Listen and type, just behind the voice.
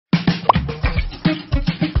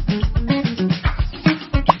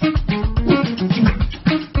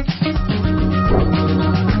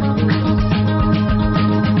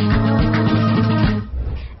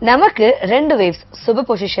நமக்கு ரெண்டு waves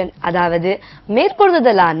superposition அதாவது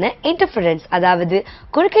மேற்பொருந்துதலான இன்டர்ஃபரன்ஸ் அதாவது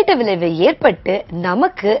குறுக்கீட்டு விளைவு ஏற்பட்டு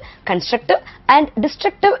நமக்கு கன்ஸ்ட்ரக்டிவ் அண்ட்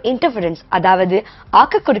டிஸ்ட்ரக்டிவ் இன்டர்ஃபரன்ஸ் அதாவது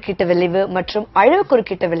ஆக்க குறுக்கீட்டு விளைவு மற்றும் அழிவு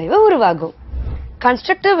குறுக்கீட்டு விளைவு உருவாகும்.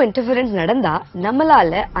 கன்ஸ்ட்ரக்டிவ் இன்டர்ஃபரன்ஸ் நடந்தா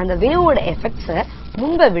நம்மளால அந்த வேவோட எஃபெக்ட்ஸ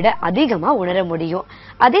முன்பை விட அதிகமா உணர முடியும்.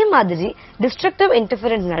 அதே மாதிரி டிஸ்ட்ரக்டிவ்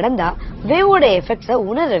இன்டர்ஃபரன்ஸ் நடந்தா வேவோட எஃபெக்ட்ஸ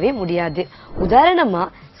உணரவே முடியாது. உதாரணமா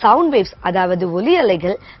சவுண்ட் வேவ்ஸ் அதாவது ஒலி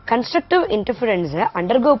அலைகள் கன்ஸ்ட்ரக்டிவ் இன்டர்ஃபரன்ஸ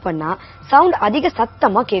அண்டர்கோ பண்ணா சவுண்ட் அதிக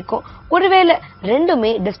சத்தமா கேட்கும். ஒருவேளை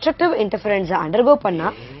ரெண்டுமே டிஸ்ட்ரக்டிவ் இன்டர்ஃபரன்ஸ அண்டர்கோ பண்ணா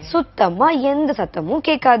சுத்தமா எந்த சத்தமும்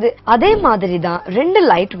கேட்காது. அதே மாதிரி தான் ரெண்டு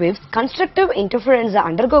லைட் வேவ்ஸ் கன்ஸ்ட்ரக்டிவ் இன்டர்ஃபரன்ஸ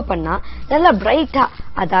அண்டர்கோ பண்ணா நல்லா பிரைட்டா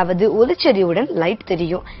அதாவது ஒளிச்செறிவுடன் லைட்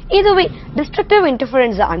தெரியும். இதுவே டிஸ்ட்ரக்டிவ்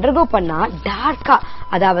இன்டர்ஃபரன்ஸ அண்டர்கோ பண்ணா டார்க்கா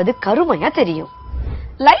அதாவது கருமையா தெரியும்.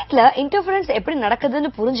 லைட்ல இன்டர்ஃபரன்ஸ் எப்படி நடக்குதுன்னு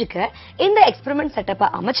புரிஞ்சுக்க இந்த எக்ஸ்பெரிமெண்ட் செட்டப்ப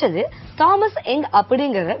அமைச்சது தாமஸ் யங்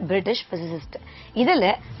அப்படிங்கிற பிரிட்டிஷ் பிசிசிஸ்ட்.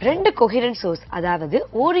 இதுல ரெண்டு கோஹெரண்ட் சோர்ஸ் அதாவது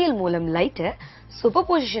ஓரியல் மூலம் லைட்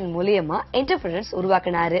சூப்பர்பொசிஷன் மூலமா இன்டர்ஃபரன்ஸ்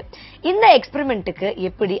உருவாக்குனாரு. இந்த எக்ஸ்பெரிமெண்ட்டுக்கு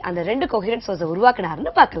எப்படி அந்த ரெண்டு கோஹெரண்ட் சோர்ஸை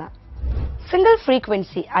உருவாக்குனாருன்னு பார்க்கலாம். சிங்கிள்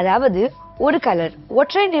ஃப்ரீக்வென்சி அதாவது ஒரு கலர்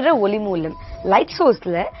ஒற்றை நிற ஒளி மூலம் லைட்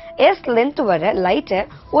சோர்ஸ்ல எஸ் லென்த் வர லைட்ட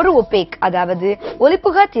ஒரு ஒபேக் அதாவது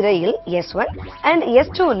ஒளிப்புகா திரையில் S1 and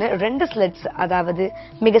S2ன்னு ரெண்டு ஸ்லிட்ஸ் அதாவது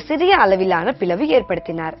மிக சிறிய அளவிலான பிளவு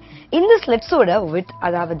ஏற்படுத்தினார். இந்த ஸ்லிட்ஸோட விட்த்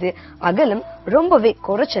அதாவது அகலம் ரொம்பவே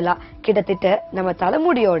குறைச்சலா கிட்டத்தட்ட நம்ம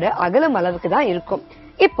தலைமுடியோட அகலம் அளவுக்கு தான் இருக்கும்.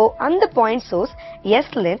 இப்போ அந்த point source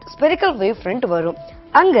S length spherical wave front வரும்.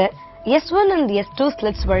 அங்க S1 and S2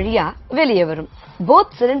 ஸ்லிட்ஸ் வழியா வெளியே வரும்.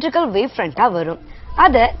 போத் சிலிண்ட்ரிக்கல் வேவ் ஃப்ரண்டா வரும்.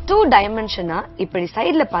 அத 2 டைமென்ஷனா இப்படி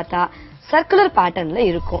சைடுல பார்த்தா சர்க்குலர் பேட்டர்ன்ல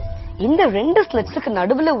இருக்கும். இந்த ரெண்டு ஸ்லிட்ஸ்க்கு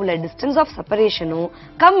நடுவுல உள்ள டிஸ்டன்ஸ் ஆஃப் செப்பரேஷனும்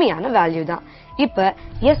கம்மியான வேல்யூ தான். இப்ப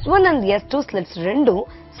S1 and S2 ஸ்லிட்ஸ் ரெண்டும்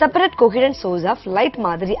செப்பரேட் கோஹெரண்ட் சோர்ஸ் ஆஃப் லைட்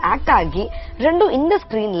மாதிரி ஆக்ட் ஆகி ரெண்டும் இந்த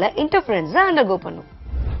ஸ்கிரீன்ல இன்டர்ஃபரன்ஸ் அண்டர்கோ பண்ணும்.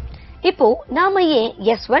 இப்போ நாம ஏன்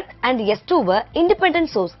S1 and S2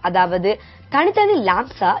 independent source அதாவது தனித்தனி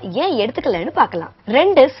லாம்ப்ஸா ஏன் எடுத்துக்கலன்னு பார்க்கலாம்.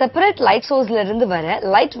 ரெண்டு செப்பரேட் லைட் சோர்ஸ்ல இருந்து வர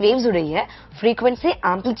லைட் வேவ்ஸ் உடைய frequency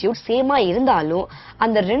ஆம்ப்ளிடியூட் சேமா இருந்தாலும்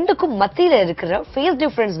அந்த ரெண்டுக்கும் மத்தியில இருக்கிற ஃபேஸ்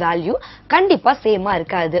டிஃபரன்ஸ் வேல்யூ கண்டிப்பா சேமா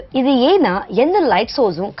இருக்காது. இது ஏன்னா எந்த லைட்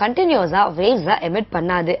சோர்ஸும் கண்டினியூஸா வேவ்ஸா எமிட்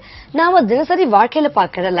பண்ணாது. நாம தினசரி வாழ்க்கையில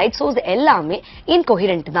பார்க்கிற லைட் சோர்ஸ் எல்லாமே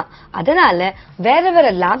இன்கோஹெரண்ட் தான். அதனால வேற வேற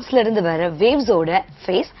லாம்ப்ஸ்ல இருந்து வர வேவ்ஸோட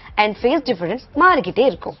ஃபேஸ் அண்ட் ஃபேஸ் டிஃபரன்ஸ் மாறிக்கிட்டே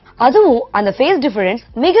இருக்கும். அதுவும் அந்த ஃபேஸ் டிஃபரன்ஸ்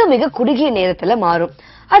மிக மிக குறுகிய நேரத்துல மாறும்.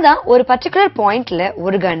 அதான் ஒரு பர்டிகுலர் பாயிண்ட்ல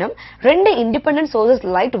ஒரு கணம் ரெண்டு independent sources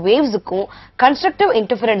light வேவ்ஸுக்கும் constructive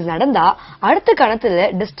interference நடந்தா அடுத்த கணத்துல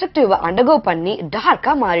டிஸ்ட்ரக்டிவ் அண்டர்கோ பண்ணி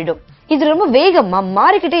டார்க்கா மாறிடும். இது ரொம்ப வேகமா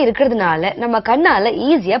மாறிக்கிட்டே இருக்கிறதுனால நம்ம கண்ணால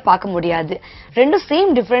ஈஸியா பார்க்க முடியாது. ரெண்டும்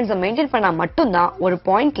சேம் டிஃபரன்ஸை மெயின்டைன் பண்ணா மட்டும்தான் ஒரு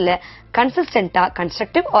பாயிண்ட்ல கன்சிஸ்டன்டா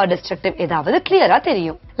கன்ஸ்ட்ரக்டிவ் ஆர் டிஸ்ட்ரக்டிவ் ஏதாவது கிளியரா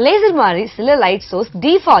தெரியும். லேசர் மாதிரி சில லைட் சோர்ஸ்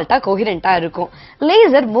டிஃபால்ட்டா கோஹெரண்டா இருக்கும்.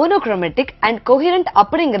 லேசர் மோனோக்ரோமேட்டிக் அண்ட் கோஹெரண்ட்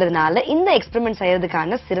அப்படிங்கிறதுனால இந்த எக்ஸ்பெரிமெண்ட்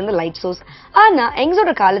செய்யறதுக்கான சிறந்த லைட் சோர்ஸ். ஆனா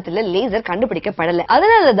எங்களோட காலத்துல லேசர் கண்டுபிடிக்கப்படல.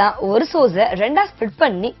 அதனாலதான் ஒரு சோர்ஸ ரெண்டா ஸ்பிளிட்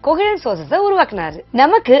பண்ணி கோஹெரண்ட் சோர்சஸ உருவாக்குனாரு.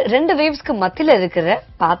 நமக்கு ரெண்டு வேவ்ஸ்க்கு மத்தியில இருக்கிற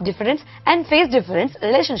பாத் difference and face difference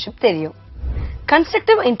relationship தெரியும்.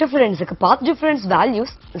 கன்ஸ்ட்ரக்டிவ் இன்டர்ஃபரன்ஸ்க்கு பாத் difference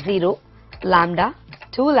values 0, lambda,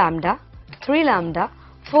 2 lambda, 3 lambda,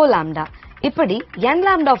 4 lambda இப்படி n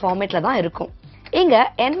lambda ஃபார்மேட்ல தான் இருக்கும். இங்க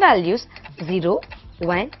n values 0,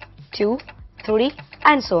 1, 2, 3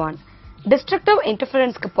 and so on. Destructive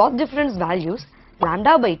interferenceக்கு path difference values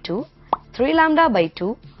lambda by 2, 3 lambda by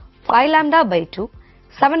 2, 5 lambda by 2,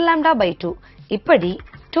 7 lambda by 2 இப்படி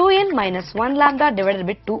 2n minus 1 lambda divided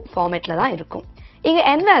by 2 ஃபார்மேட்ல தான் இருக்கும். இங்க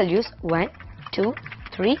n values 1, 2,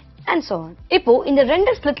 3 and so on. இப்போ இந்த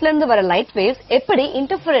ரெண்டு ஸ்ப்ளிட்ல இருந்து வர லைட் வேவ்ஸ் எப்படி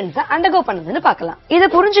இன்டர்ஃபரன்ஸ் அண்டர்கோ பண்ணுதுன்னு பார்க்கலாம். இத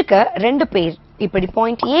புரிஞ்சுக்க ரெண்டு பேர் இப்படி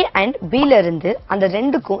பாயிண்ட் A and B ல இருந்து அந்த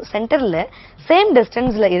ரெண்டுக்கும் சென்டர்ல சேம்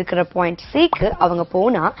டிஸ்டன்ஸ்ல இருக்கிற பாயிண்ட் C க்கு அவங்க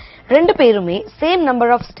போனா ரெண்டு பேருமே சேம்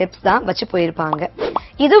நம்பர் ஆஃப் ஸ்டெப்ஸ் தான் வச்சு போயிருப்பாங்க.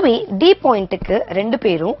 இதுவே D பாயிண்ட்க்கு ரெண்டு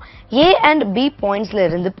பேரும் A and B பாயிண்ட்ஸ்ல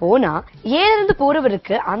இருந்து போனா A ல இருந்து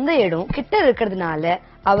போறவருக்கு அந்த இடம் கிட்ட இருக்கிறதுனால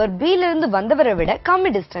அவர் B ல இருந்து வந்தவரை விட கம்மி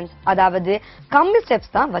டிஸ்டன்ஸ் அதாவது கம்மி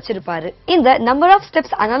ஸ்டெப்ஸ் தான் வச்சிருப்பாரு. இந்த நம்பர் ஆஃப்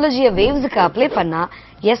ஸ்டெப்ஸ் அனாலஜிய வேவ்ஸ்க்கு அப்ளை பண்ணா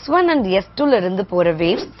S1 and S2 ல இருந்து போற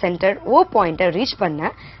வேவ்ஸ் சென்டர் O பாயிண்ட ரீச்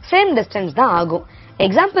பண்ண சேம் டிஸ்டன்ஸ் தான் ஆகும்.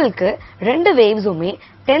 எக்ஸாம்பிளுக்கு ரெண்டு வேவ்ஸுமே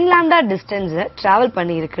 10 lambda டிஸ்டன்ஸ் டிராவல்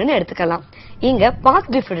பண்ணி இருக்குன்னு எடுத்துக்கலாம். இங்க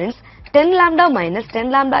பாத் difference 10 lambda minus 10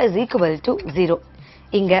 lambda is equal to 0.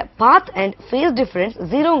 இங்க பாத் and face difference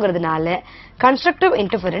 0ங்கிறதுனால constructive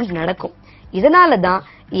interference நடக்கும். இதனால தான்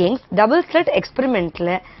Young's double slit எக்ஸ்பெரிமெண்ட்ல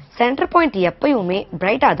centre point எப்பயுமே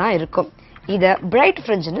பிரைட்டா தான் இருக்கும். இத பிரைட்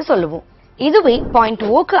ஃப்ரிஞ்சுன்னு சொல்லுவோம். இதுவே பாயிண்ட்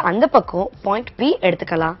ஓக்கு அந்த பக்கம் பாயிண்ட் பி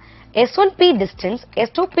எடுத்துக்கலாம். S1P distance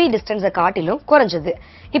S2P distance காட்டிலும் குறைஞ்சது.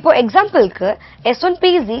 இப்போ எக்ஸாம்பிளுக்கு S1P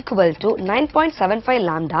is equal to 9.75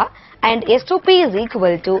 lambda and S2P is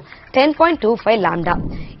equal to 10.25 lambda.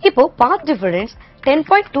 இப்போ path difference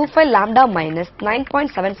 10.25 lambda minus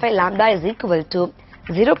 9.75 lambda is equal to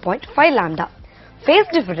 0.5 lambda. Phase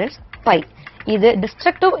difference pi. இது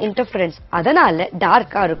destructive interference, அதனால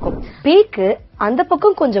டார்க்கா இருக்கும். Pக்கு அந்த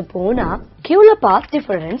பக்கம் கொஞ்சம் போனா Qல path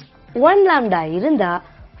difference 1 lambda இருந்தா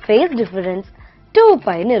phase difference 2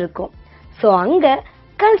 pi இருக்கும். சோ அங்க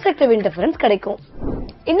constructive interference கிடைக்கும்.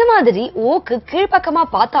 இந்த மாதிரி ஓக்கு கீழ்ப்பக்கமா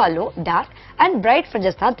பார்த்தாலும் டார்க் அண்ட் பிரைட்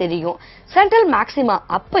fringes தான் தெரியும். சென்ட்ரல் மேக்ஸிமா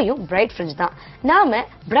அப்பையும் பிரைட் fringe தான். நாம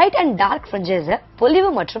பிரைட் அண்ட் டார்க் fringes பொலிவு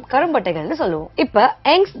மற்றும் கரும்பட்டைகள்னு சொல்லுவோம். இப்ப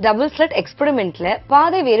யங்ஸ் டபுள் ஸ்லிட் எக்ஸ்பெரிமெண்ட்ல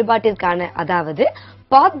பாதை வேறுபாட்டிற்கான அதாவது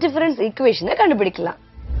path difference ஈக்குவேஷனை கண்டுபிடிக்கலாம்.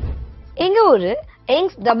 இங்க ஒரு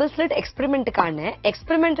Young's double slit எக்ஸ்பெரிமெண்ட்டுக்கான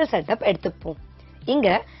experimental setup எடுத்துப்போம். இங்க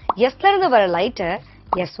Sல இருந்து வர லைட்ட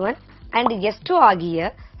S1 and S2 ஆகிய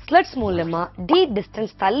ஸ்லிட்ஸ் மூலமா D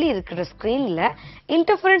டிஸ்டன்ஸ் தள்ளி இருக்கிற ஸ்கிரீன்ல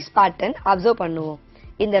இன்டர்ஃபரன்ஸ் பேட்டர்ன் அப்சர்வ் பண்ணுவோம்.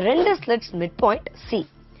 இந்த ரெண்டு ஸ்லிட்ஸ் மிட் பாயிண்ட் C.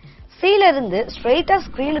 Cல இருந்து ஸ்ட்ரைட்டா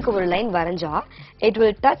ஸ்கிரீனுக்கு ஒரு லைன் வரைஞ்சா it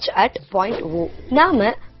will touch at point O.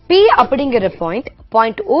 நாம P அப்படிங்கிற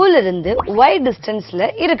பாயிண்ட் Oல இருந்து Y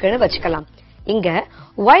டிஸ்டன்ஸ்ல இருக்குன்னு வச்சுக்கலாம். இங்க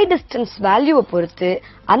Y டிஸ்டன்ஸ் வேல்யூவை பொறுத்து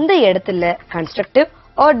அந்த இடத்துல கன்ஸ்ட்ரக்டிவ்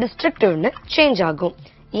or destructive னு சேஞ்ச் ஆகும்.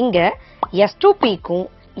 இங்க S2Pக்கும்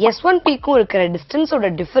S1Pக்கும் இருக்கிற டிஸ்டன்ஸோட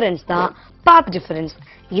டிஃபரன்ஸ் தான் path difference.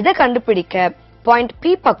 இத கண்டுபிடிக்க பாயிண்ட்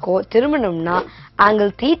P பக்கம் திரும்பணும்னா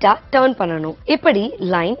ஆங்கிள் தீட்டா டர்ன் பண்ணணும். இப்படி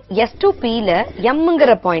லைன் S2Pல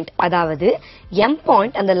Mங்கிற பாயிண்ட் அதாவது M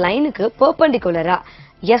பாயிண்ட் அந்த லைனுக்கு பெர்பெண்டிகுலரா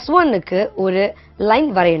S1க்கு ஒரு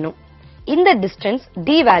லைன் வரையணும். இந்த டிஸ்டன்ஸ்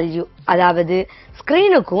D வேல்யூ அதாவது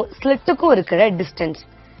ஸ்கிரீனுக்கும் ஸ்லிட்டுக்கும் இருக்கிற டிஸ்டன்ஸ்.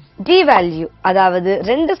 D வேல்யூ அதாவது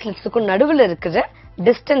ரெண்டு ஸ்லிட்ஸுக்கும் நடுவுல இருக்கிற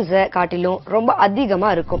டிஸ்டன்ஸ காட்டிலும் ரொம்ப அதிகமா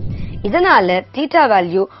இருக்கும். இதனால தீட்டா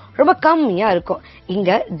வேல்யூ ரொம்ப கம்மியா இருக்கும். இங்க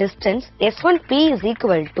distance S1P is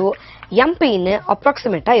equal to MP னு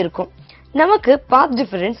அப்ராக்சிமேட்டா இருக்கும். நமக்கு path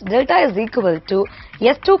difference delta is equal to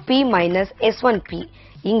S2P minus S1P.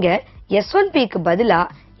 இங்க S1Pக்கு பதிலா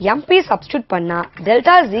MP சப்ஸ்டிட்யூட் பண்ணா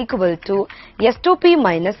delta is equal to S2P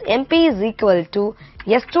minus MP is equal to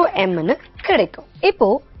S2M னு கிடைக்கும். இப்போ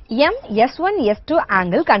M S1 S2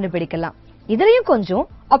 ஆங்கிள் கண்டுபிடிக்கலாம். இதுலயும் கொஞ்சம்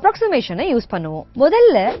அப்ராக்சிமேஷனை யூஸ் பண்ணுவோம்.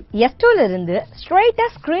 முதல்ல S2ல இருந்து ஸ்ட்ரைட்டா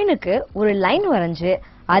ஸ்கிரீனுக்கு ஒரு லைன் வரைஞ்சு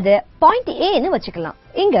அத பாயிண்ட் A னு வச்சுக்கலாம்.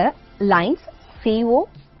 இங்க லைன்ஸ் CO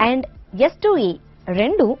and S2A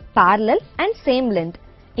ரெண்டும் parallel and same length.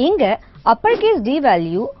 இங்க upper case D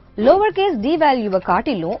value lower case D வேல்யூவை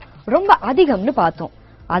காட்டிலும் ரொம்ப அதிகம்னு பார்த்தோம்.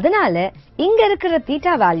 அதனால இங்க இருக்கிற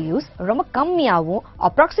தீட்டா வேல்யூஸ் ரொம்ப கம்மியாவும்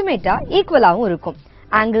அப்ராக்சிமேட்டா ஈக்குவலாவும் இருக்கும்.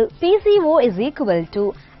 Angle PCO is equal to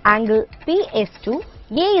angle PS2,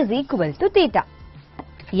 A is equal to theta.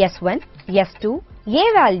 S1, S2, A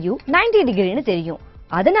value 90 degree னு தெரியும்.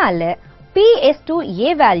 அதனால PS2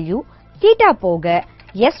 A value theta போக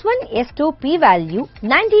S1, S2 P value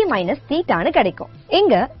 90 minus theta னு கிடைக்கும்.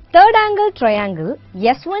 இங்க third angle triangle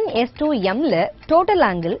S1, S2 M ல total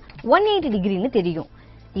angle 180 degree னு தெரியும்.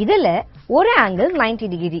 இதுல ஒரு angle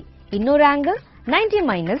 90 degree, இன்னொரு angle 90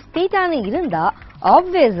 minus theta னு இருந்தா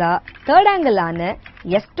obviously third angle ஆன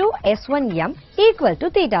S2 S1M equal to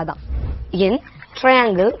theta தான். In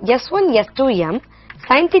triangle S1 S2M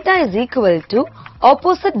sin theta is equal to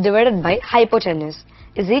opposite divided by hypotenuse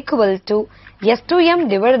is equal to S2M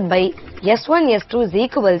divided by S1 S2 is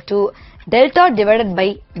equal to delta divided by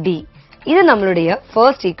D. இது நம்மளுடைய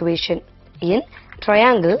first equation. In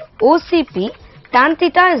triangle OCP tan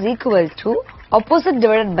theta is equal to opposite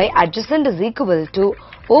divided by adjacent is equal to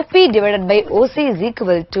OP divided by OC is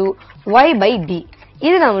equal to Y by D.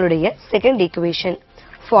 இது நம்மளுடைய second equation.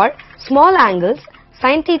 For small angles,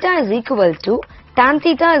 sin theta is equal to tan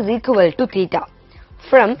theta is equal to theta.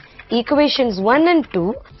 From equations 1 and 2,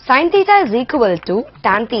 sin theta is equal to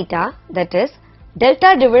tan theta, that is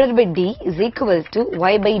delta divided by D is equal to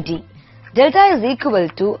Y by D. Delta is equal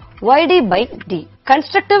to YD by D.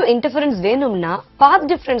 Constructive interference வேணும்னா path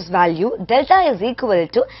difference value delta is equal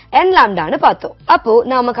to n lambda னு பார்த்தோம். அப்போ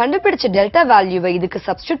நாம கண்டுபிடிச்ச delta வேல்யூவை இதுக்கு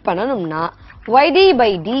substitute பண்ணனும்னா YD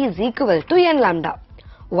by D is equal to n lambda.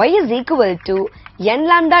 Y is equal to n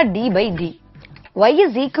lambda D by D. Y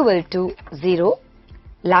is equal to 0,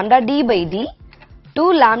 lambda D by D,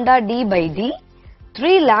 2 lambda D by D,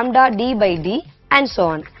 3 lambda D by D and so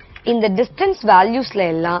on. இந்த distance valuesல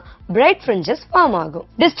எல்லாம் bright fringes form ஆகும்.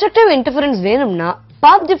 Destructive interference வேணும்னா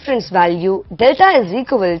path difference value delta is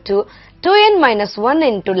equal to 2n minus 1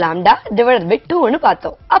 into lambda divided by 2 னு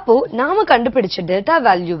பார்த்தோம். அப்போ நாம கண்டுபிடிச்ச delta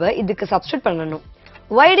வேல்யூவை இதுக்கு சப்ஸ்டிட்யூட் பண்ணனும்.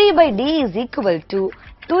 yd by d is equal to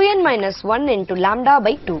 2n minus 1 into lambda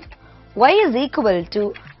by 2. Y is equal to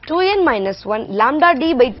 2n minus 1 lambda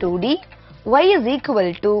d by 2d. Y is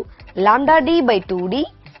equal to lambda d by 2d,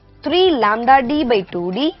 3 lambda d by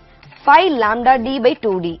 2d, 5 lambda d by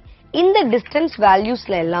 2d. இந்த distance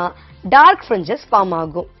valuesல எல்லாம் dark fringes form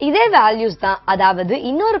ஆகும். இதே values தான், அதாவது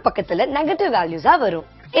இன்னொரு பக்கத்துல negative values வரும்.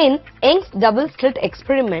 In Young's double slit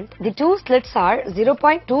experiment, the two slits are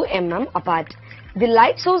 0.2 mm apart. The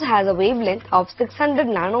light source has a wavelength of 600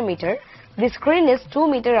 nanometer. The screen is 2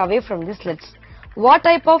 meter away from the slits. What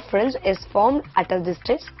type of fringe is formed at a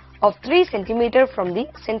distance of 3 cm from the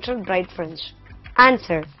central bright fringe?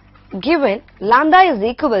 Answer. Given lambda is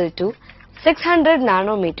equal to 600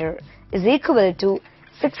 nanometer is equal to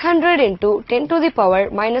 600 into 10 to the power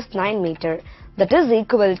minus 9 meter, that is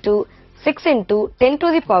equal to 6 into 10 to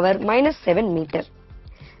the power minus 7 meter.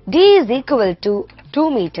 D is equal to 2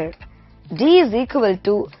 meter. D is equal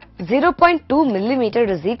to 0.2 millimeter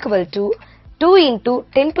is equal to 2 into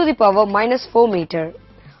 10 to the power minus 4 meter.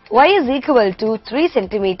 Y is equal to 3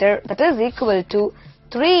 centimeter, that is equal to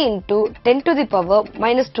 3 into 10 to the power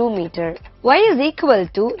minus 2 meter. Y is equal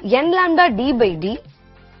to n lambda d by d.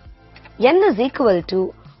 N is equal to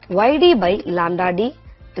yd by lambda d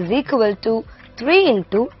is equal to 3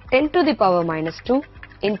 into 10 to the power minus 2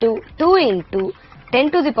 into 2 into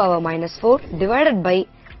 10 to the power minus 4 divided by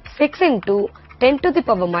 6 into 10 to the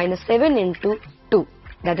power minus 7 into 2.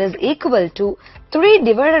 That is equal to 3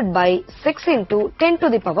 divided by 6 into 10 to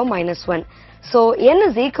the power minus 1. So n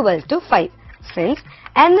is equal to 5. Since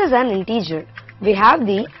n is an integer, we have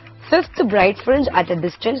the fifth bright fringe at a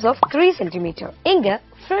distance of 3 cm. இங்க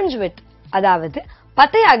fringe width, அதாவது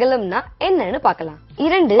பட்டை அகலம்னா என்னன்னு பார்க்கலாம்.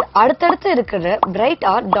 இரண்டு அடுத்தடுத்து இருக்கிற bright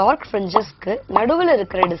or dark fringesக்கு நடுவுல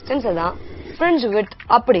இருக்கிற distance தான் fringe width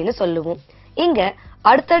அப்படின்னு சொல்லுவோம். இங்க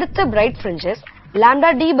அடுத்தடுத்த bright fringes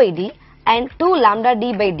lambda d by d and 2 lambda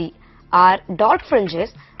d by d are dark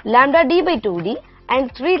fringes lambda d by 2d and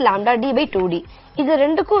 3 lambda d by 2d. இது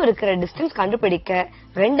ரெண்டுக்கும் இருக்கிற distance கண்டுபிடிக்க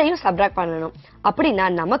ரெண்டையும் subtract பண்ணனும். அப்படினா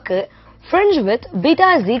நமக்கு fringe width beta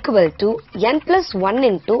is equal to n plus 1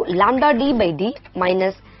 into lambda d by d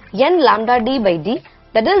minus n lambda d by d,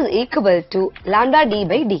 that is equal to lambda d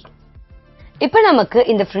by d. இப்ப நமக்கு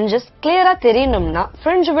இந்த fringes clear-ஆ தெரியணும்னா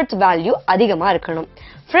fringe width value அதிகமா இருக்கணும்.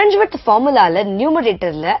 fringe width formulaல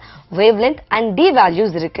numeratorல wavelength and d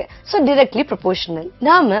values இருக்கு. So directly proportional.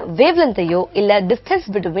 நாம wavelength-ஐயோ இல்ல distance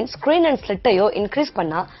between screen and slit-ஐயோ increase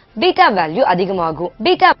பண்ணா beta value அதிகமாகும்.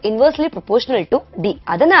 beta inversely proportional to d.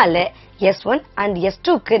 அதனால S1 and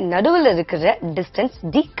S2க்கு நடுவுல இருக்கிற distance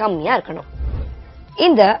d கம்மியா இருக்கணும்.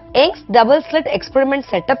 இந்த Young's double slit experiment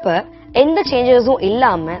setup எந்த changesம்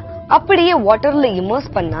இல்லாம அப்படியே வாட்டர்ல immerse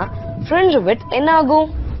பண்ணா fringe width என்ன ஆகும்?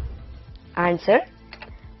 Answer.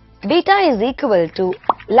 Beta is equal to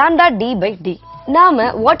lambda d by d. நாம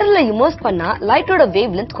வாட்டர்ல immerse பண்ணா லைட்டோட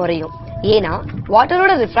wavelength குறையும். ஏனா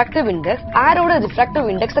வாட்டரோட refractive index ஏரோட refractive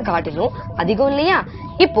index காட்டிலும் அதிகம் இல்லையா?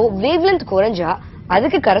 இப்போ wavelength குறைஞ்சா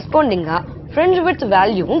அதுக்கு corresponding-ஆ fringe width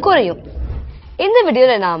வேல்யூவும் குறையும். இந்த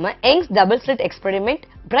வீடியோல நாம Young's double slit experiment,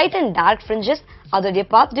 bright and dark fringes, அதோட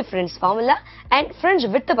path difference formula and fringe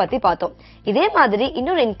width பத்தி பார்த்தோம். இதே மாதிரி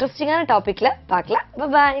இன்னொரு இன்ட்ரஸ்டிங்கான டாபிக்ல பார்க்கலாம்.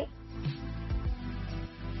 Bye bye.